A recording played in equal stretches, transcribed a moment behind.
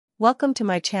Welcome to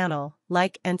my channel,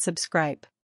 like and subscribe.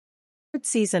 Third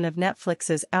season of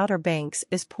Netflix's Outer Banks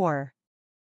is poor.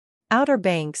 Outer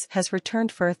Banks has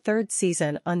returned for a third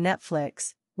season on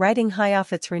Netflix, riding high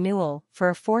off its renewal for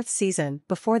a fourth season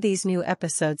before these new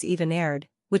episodes even aired,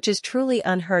 which is truly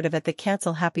unheard of at the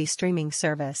cancel-happy streaming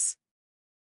service.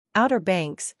 Outer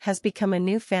Banks has become a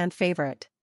new fan favorite.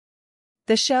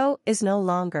 The show is no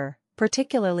longer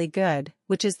particularly good,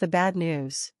 which is the bad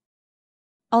news.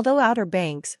 Although Outer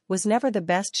Banks was never the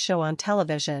best show on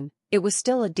television, it was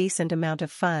still a decent amount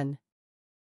of fun.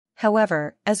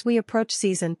 However, as we approach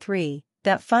season 3,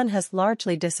 that fun has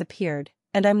largely disappeared,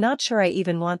 and I'm not sure I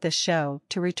even want this show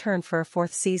to return for a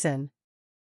fourth season.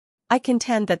 I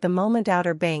contend that the moment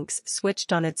Outer Banks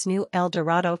switched on its new El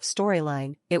Dorado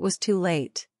storyline, it was too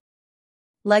late.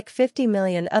 Like 50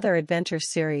 million other adventure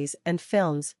series and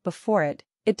films before it,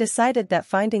 it decided that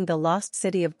finding the lost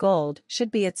city of gold should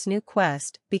be its new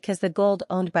quest because the gold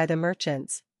owned by the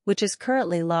merchants, which is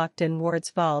currently locked in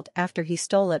Ward's vault after he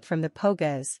stole it from the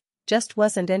Pogas, just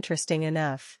wasn't interesting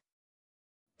enough.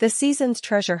 The season's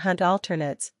treasure hunt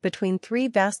alternates between three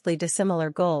vastly dissimilar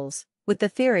goals, with the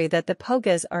theory that the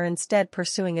Pogas are instead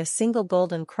pursuing a single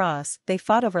golden cross they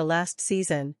fought over last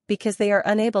season because they are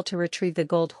unable to retrieve the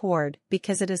gold hoard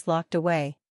because it is locked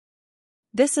away.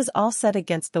 This is all set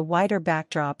against the wider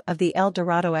backdrop of the El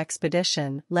Dorado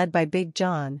expedition led by Big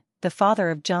John, the father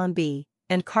of John B.,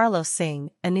 and Carlos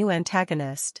Singh, a new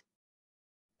antagonist.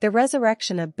 The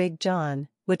resurrection of Big John,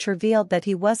 which revealed that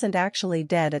he wasn't actually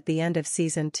dead at the end of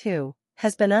Season 2,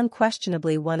 has been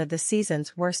unquestionably one of the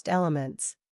season's worst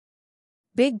elements.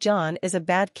 Big John is a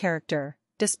bad character,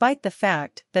 despite the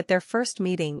fact that their first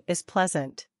meeting is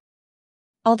pleasant.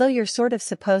 Although you're sort of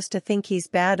supposed to think he's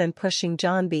bad and pushing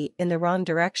John B. in the wrong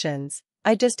directions,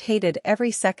 I just hated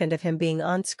every second of him being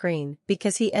on screen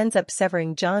because he ends up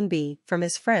severing John B. from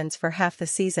his friends for half the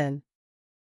season.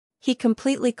 He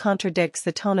completely contradicts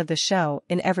the tone of the show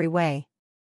in every way.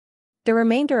 The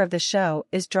remainder of the show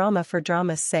is drama for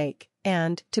drama's sake,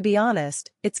 and, to be honest,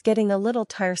 it's getting a little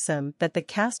tiresome that the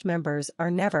cast members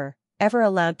are never, ever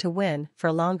allowed to win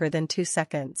for longer than 2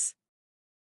 seconds.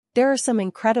 There are some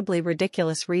incredibly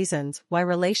ridiculous reasons why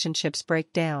relationships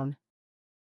break down.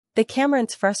 The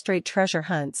Camerons frustrate treasure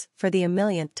hunts for the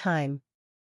 1,000,000th time.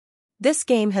 This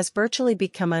game has virtually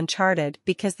become Uncharted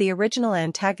because the original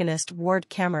antagonist Ward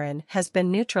Cameron has been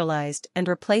neutralized and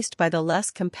replaced by the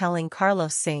less compelling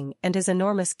Carlos Singh and his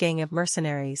enormous gang of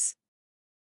mercenaries.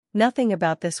 Nothing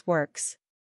about this works.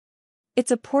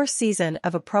 It's a poor season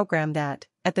of a program that,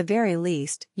 at the very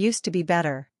least, used to be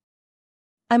better.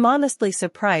 I'm honestly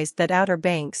surprised that Outer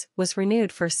Banks was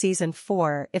renewed for Season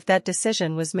 4 if that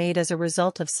decision was made as a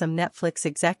result of some Netflix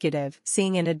executive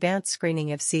seeing an advanced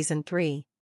screening of Season 3.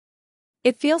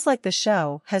 It feels like the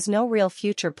show has no real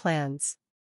future plans.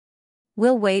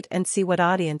 We'll wait and see what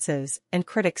audiences and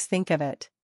critics think of it.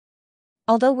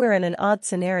 Although we're in an odd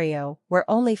scenario where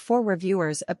only 4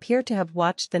 reviewers appear to have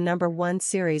watched the #1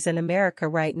 series in America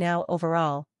right now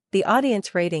overall, the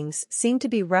audience ratings seem to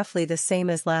be roughly the same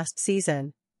as last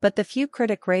season, but the few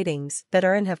critic ratings that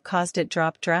are in have caused it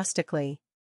drop drastically.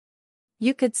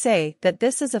 You could say that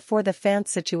this is a for the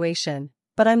fans situation,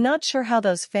 but I'm not sure how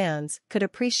those fans could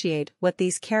appreciate what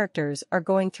these characters are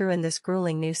going through in this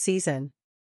grueling new season.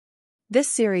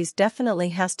 This series definitely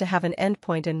has to have an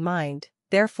endpoint in mind,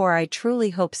 therefore I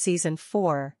truly hope Season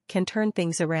 4 can turn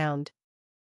things around.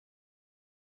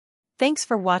 Thanks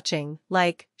for watching,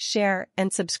 like, share,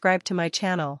 and subscribe to my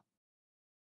channel.